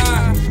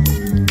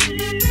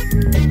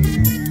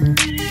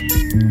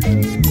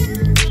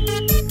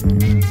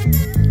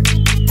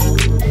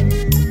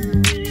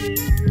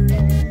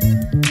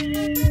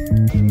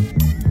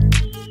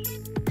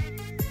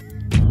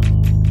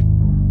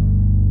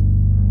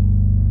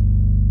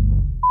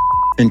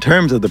 In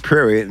terms of the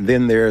prairie,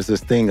 then there's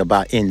this thing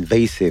about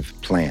invasive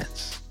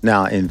plants.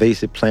 Now,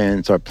 invasive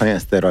plants are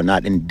plants that are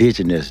not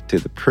indigenous to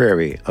the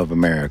prairie of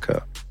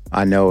America.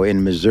 I know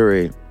in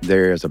Missouri,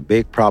 there's a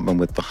big problem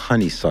with the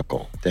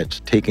honeysuckle that's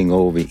taking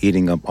over,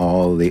 eating up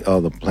all the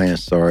other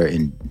plants that are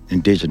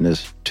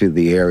indigenous to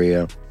the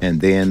area.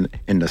 And then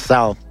in the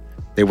South,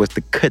 there was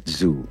the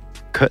kudzu.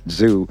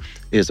 kudzu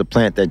is a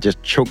plant that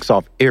just chokes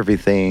off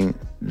everything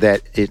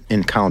that it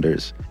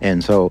encounters.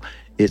 And so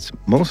it's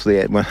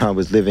mostly when I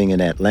was living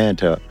in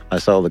Atlanta, I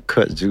saw the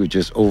kudzu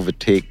just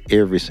overtake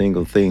every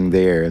single thing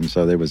there. And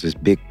so there was this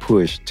big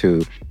push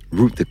to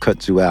root the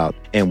kudzu out.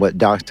 And what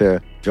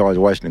Dr. George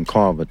Washington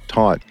Carver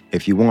taught,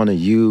 if you want to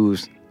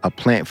use a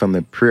plant from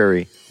the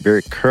prairie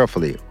very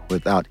carefully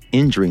without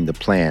injuring the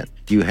plant,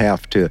 you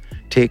have to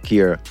take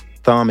your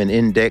thumb and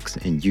index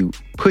and you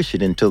push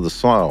it into the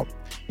soil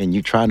and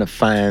you try to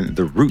find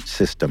the root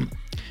system.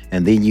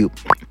 And then you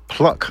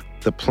pluck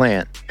the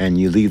plant and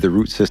you leave the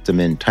root system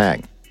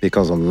intact,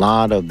 because a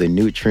lot of the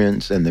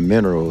nutrients and the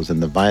minerals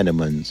and the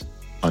vitamins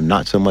are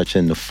not so much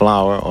in the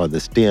flower or the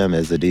stem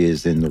as it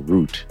is in the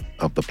root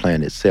of the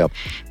plant itself.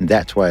 And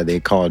that's why they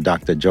call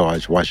Dr.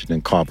 George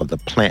Washington Carver the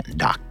plant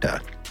doctor.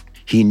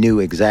 He knew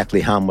exactly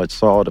how much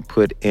soil to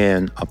put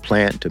in a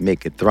plant to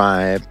make it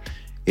thrive.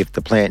 If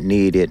the plant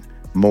needed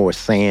more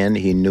sand,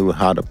 he knew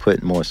how to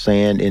put more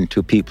sand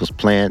into people's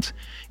plants.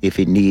 If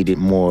it needed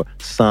more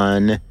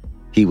sun,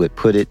 he would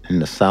put it in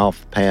the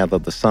south path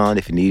of the sun.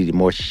 If he needed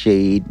more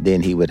shade,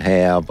 then he would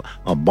have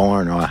a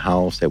barn or a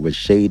house that would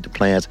shade the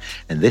plants.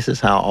 And this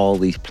is how all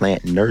these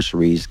plant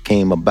nurseries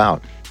came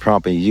about.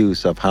 Proper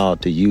use of how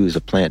to use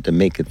a plant to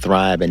make it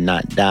thrive and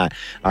not die.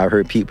 I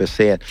heard people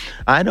say,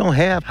 I don't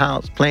have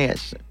house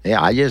plants.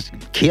 Yeah, I just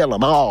kill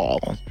them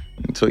all.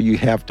 And so you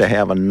have to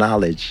have a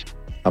knowledge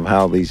of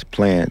how these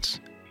plants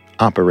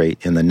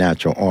operate in the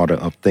natural order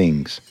of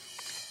things.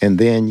 And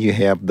then you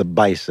have the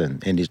bison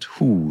and its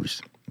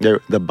hooves.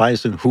 The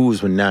bison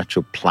hooves were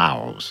natural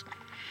plows.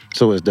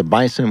 So as the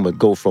bison would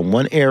go from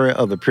one area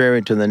of the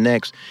prairie to the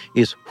next,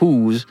 its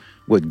hooves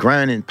would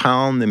grind and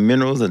pound the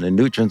minerals and the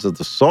nutrients of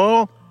the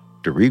soil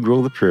to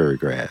regrow the prairie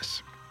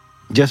grass.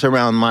 Just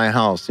around my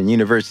house in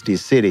University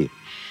City,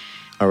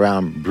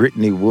 around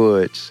Brittany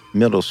Woods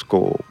Middle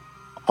School,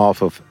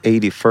 off of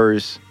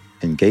 81st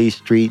and Gay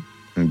Street,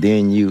 and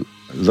then you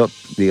look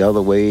the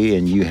other way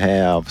and you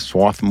have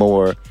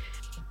Swarthmore.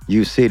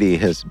 U-City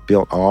has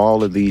built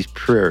all of these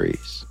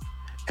prairies.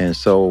 And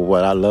so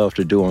what I love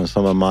to do on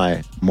some of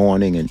my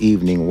morning and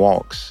evening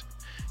walks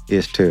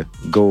is to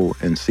go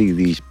and see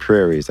these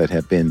prairies that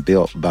have been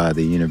built by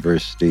the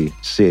University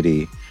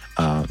City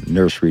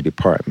nursery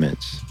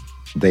departments.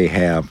 They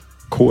have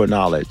core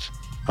knowledge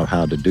of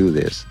how to do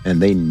this.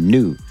 And they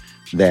knew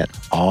that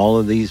all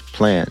of these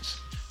plants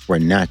were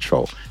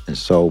natural. And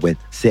so when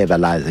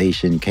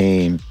civilization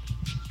came,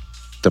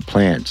 the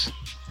plants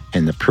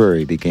and the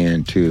prairie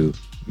began to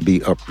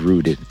be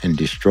uprooted and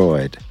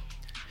destroyed.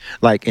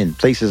 Like in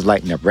places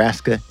like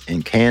Nebraska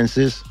and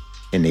Kansas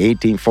in the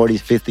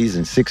 1840s, 50s,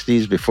 and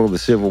 60s before the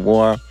Civil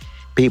War,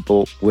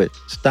 people would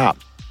stop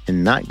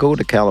and not go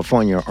to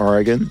California or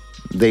Oregon.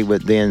 They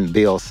would then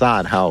build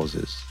sod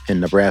houses in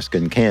Nebraska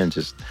and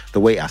Kansas. The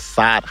way a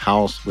sod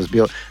house was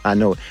built, I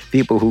know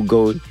people who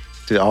go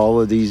to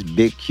all of these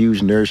big,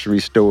 huge nursery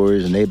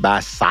stores and they buy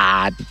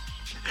sod.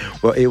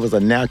 Well, it was a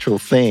natural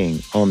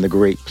thing on the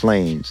Great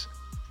Plains.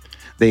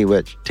 They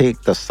would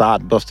take the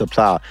sod buster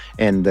plow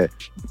and the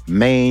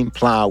main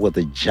plow with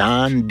a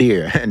John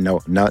Deere.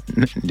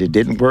 It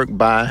didn't work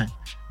by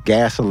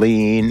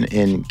gasoline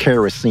and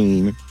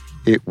kerosene.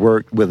 It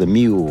worked with a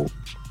mule.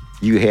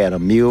 You had a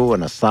mule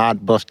and a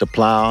sod buster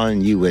plow,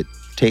 and you would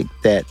take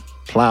that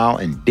plow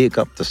and dig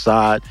up the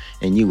sod,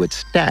 and you would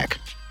stack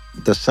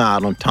the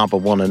sod on top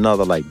of one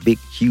another like big,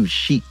 huge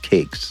sheet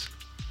cakes.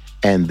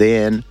 And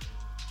then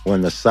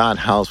when the sod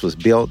house was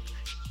built,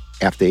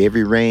 after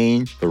every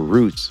rain, the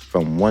roots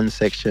from one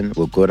section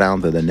will go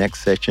down to the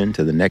next section,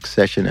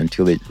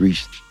 until it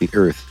reached the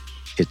earth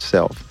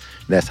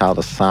itself. That's how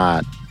the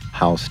sod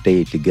house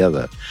stayed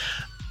together.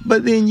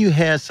 But then you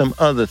had some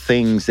other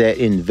things that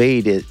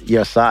invaded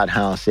your sod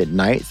house at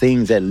night,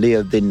 things that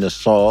lived in the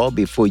soil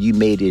before you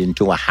made it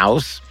into a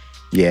house.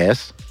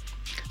 Yes,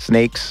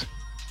 snakes,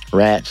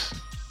 rats,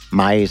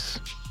 mice,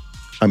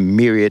 a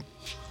myriad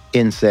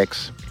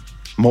insects,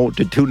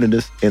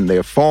 multitudinous in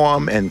their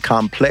form and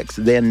complex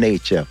their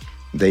nature.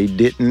 They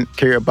didn't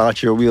care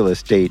about your real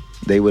estate.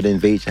 They would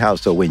invade your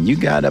house. So when you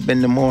got up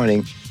in the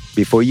morning,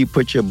 before you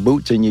put your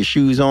boots and your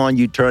shoes on,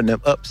 you turned them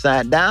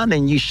upside down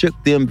and you shook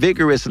them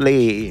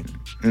vigorously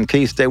in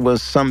case there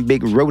was some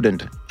big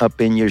rodent up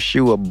in your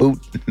shoe or boot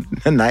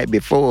the night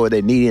before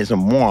that needed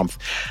some warmth.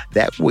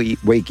 That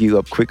would wake you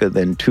up quicker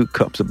than 2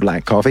 cups of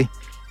black coffee.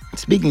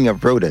 Speaking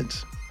of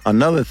rodents,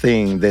 another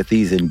thing that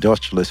these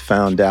industrialists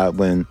found out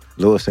when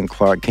Lewis and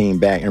Clark came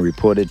back and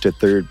reported to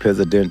third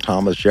President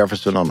Thomas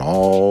Jefferson on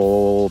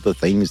all the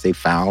things they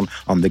found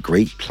on the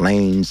Great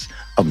Plains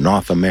of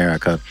North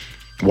America,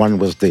 one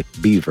was the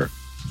beaver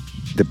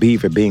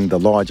being the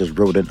largest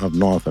rodent of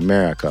North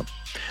America.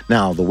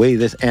 Now, the way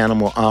this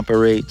animal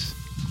operates,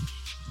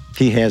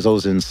 he has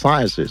those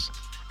incisors,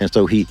 and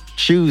so he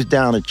chews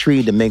down a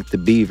tree to make the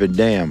beaver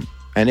dam.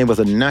 And it was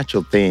a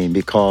natural thing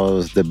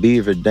because the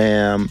beaver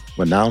dam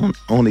would not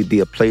only be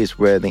a place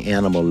where the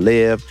animal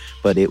lived,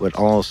 but it would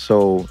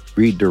also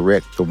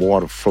redirect the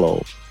water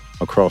flow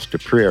across the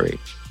prairie.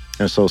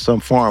 And so some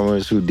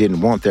farmers who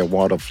didn't want their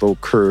water flow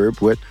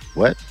curbed would,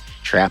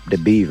 trapped the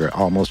beaver,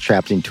 almost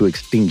trapped into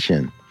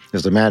extinction.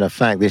 As a matter of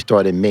fact, they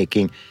started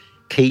making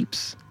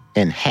capes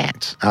and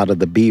hats out of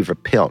the beaver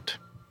pelt.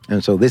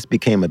 And so this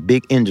became a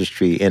big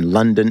industry in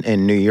London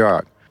and New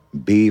York,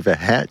 beaver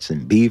hats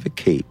and beaver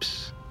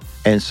capes.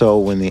 And so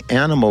when the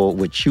animal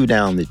would chew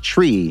down the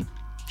tree,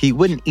 he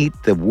wouldn't eat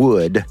the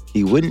wood,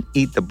 he wouldn't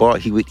eat the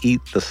bark, he would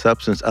eat the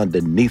substance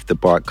underneath the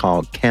bark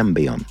called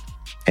cambium.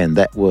 And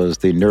that was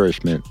the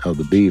nourishment of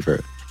the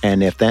beaver.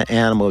 And if that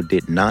animal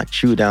did not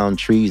chew down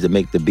trees to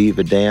make the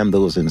beaver dam,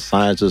 those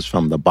incisors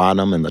from the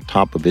bottom and the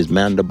top of his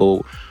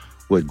mandible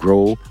would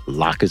grow,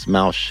 lock his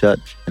mouth shut,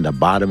 and the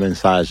bottom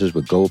incisors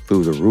would go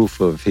through the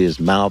roof of his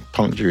mouth,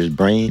 puncture his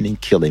brain,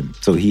 and kill him.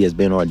 So he has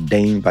been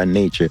ordained by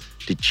nature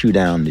to chew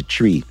down the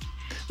tree.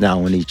 Now,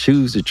 when he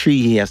chews the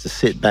tree, he has to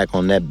sit back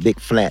on that big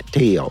flat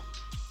tail.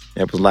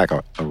 It was like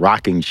a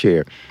rocking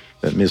chair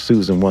that Miss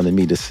Susan wanted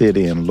me to sit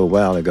in a little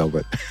while ago,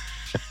 but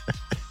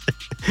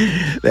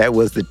that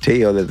was the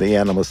tail that the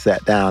animal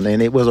sat down,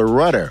 and it was a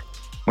rudder.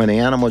 When the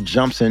animal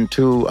jumps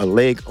into a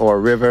lake or a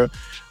river,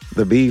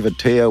 the beaver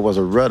tail was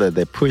a rudder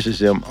that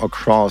pushes him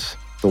across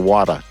the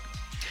water.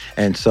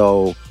 And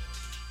so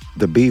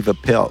the beaver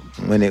pelt,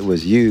 when it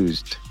was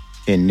used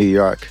in New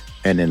York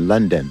and in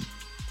London,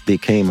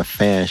 became a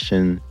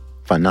fashion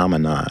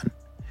phenomenon.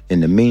 In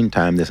the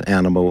meantime, this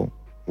animal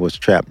was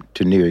trapped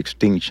to near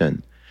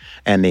extinction.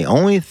 And the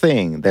only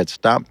thing that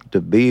stopped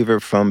the beaver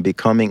from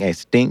becoming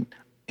extinct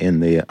in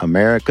the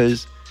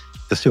Americas,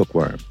 the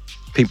silkworm.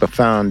 People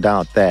found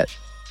out that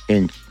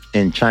in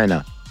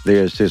China,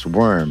 there's this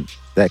worm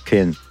that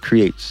can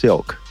create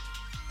silk.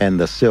 And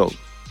the silk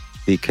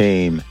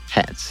became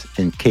hats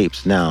and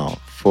capes now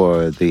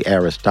for the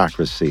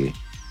aristocracy.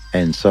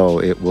 And so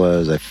it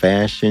was a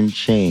fashion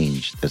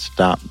change that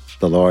stopped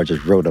the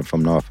largest rodent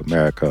from North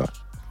America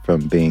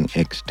from being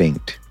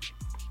extinct.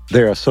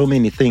 There are so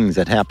many things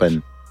that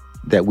happen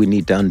that we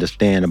need to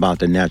understand about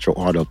the natural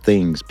order of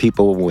things.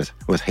 People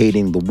was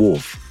hating the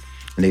wolf,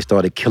 and they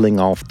started killing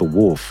off the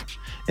wolf.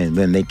 And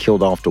when they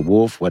killed off the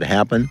wolf, what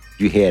happened?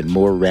 You had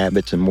more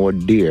rabbits and more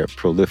deer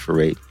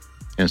proliferate.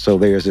 And so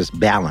there's this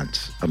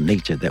balance of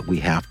nature that we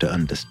have to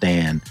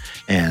understand,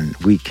 and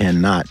we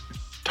cannot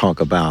talk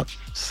about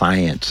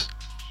science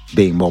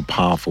being more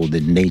powerful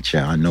than nature.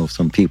 I know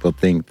some people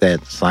think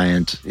that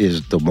science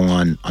is the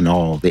one and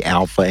all, the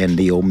alpha and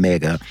the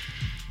omega,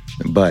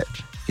 but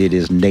it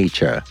is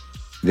nature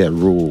that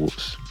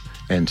rules.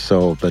 And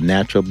so the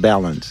natural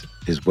balance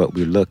is what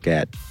we look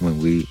at when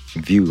we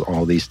view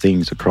all these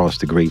things across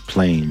the Great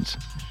Plains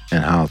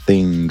and how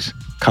things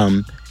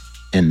come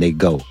and they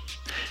go.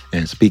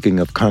 And speaking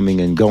of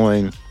coming and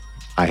going,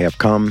 I have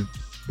come,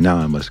 now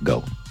I must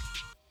go.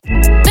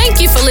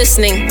 Thank you for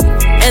listening.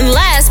 And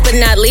last but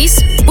not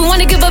least, we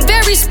want to give a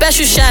very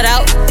special shout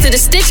out to the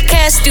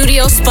Stitchcast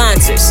Studio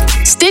sponsors.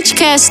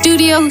 Stitchcast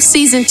Studio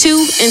Season 2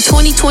 in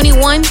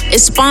 2021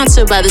 is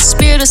sponsored by the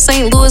Spirit of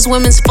St. Louis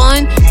Women's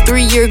Fund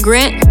 3-year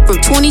grant from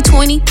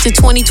 2020 to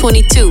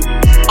 2022,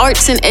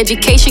 Arts and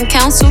Education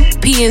Council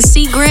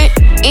PNC grant,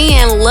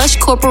 and Lush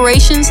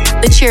Corporation's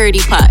The Charity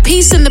Pot.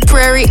 Peace in the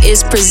Prairie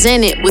is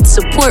presented with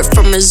support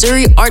from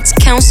Missouri Arts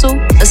Council,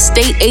 a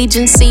state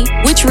agency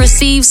which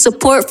receives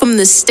support from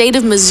the state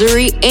of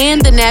Missouri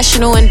and the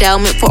National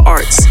Endowment for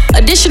Arts.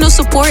 Additional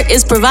support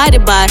is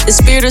provided by the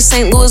Spirit of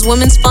St. Louis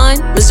Women's Fund,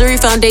 Missouri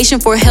Foundation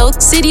for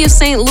Health, City of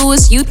St.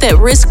 Louis Youth at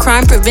Risk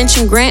Crime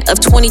Prevention Grant of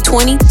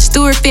 2020,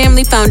 Stewart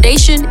Family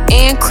Foundation,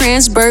 and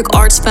Kranzberg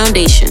Arts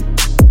Foundation.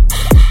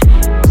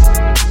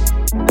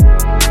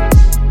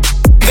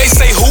 They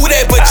say who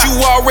that, but you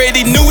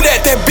already knew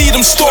that. That be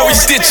them story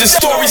stitches.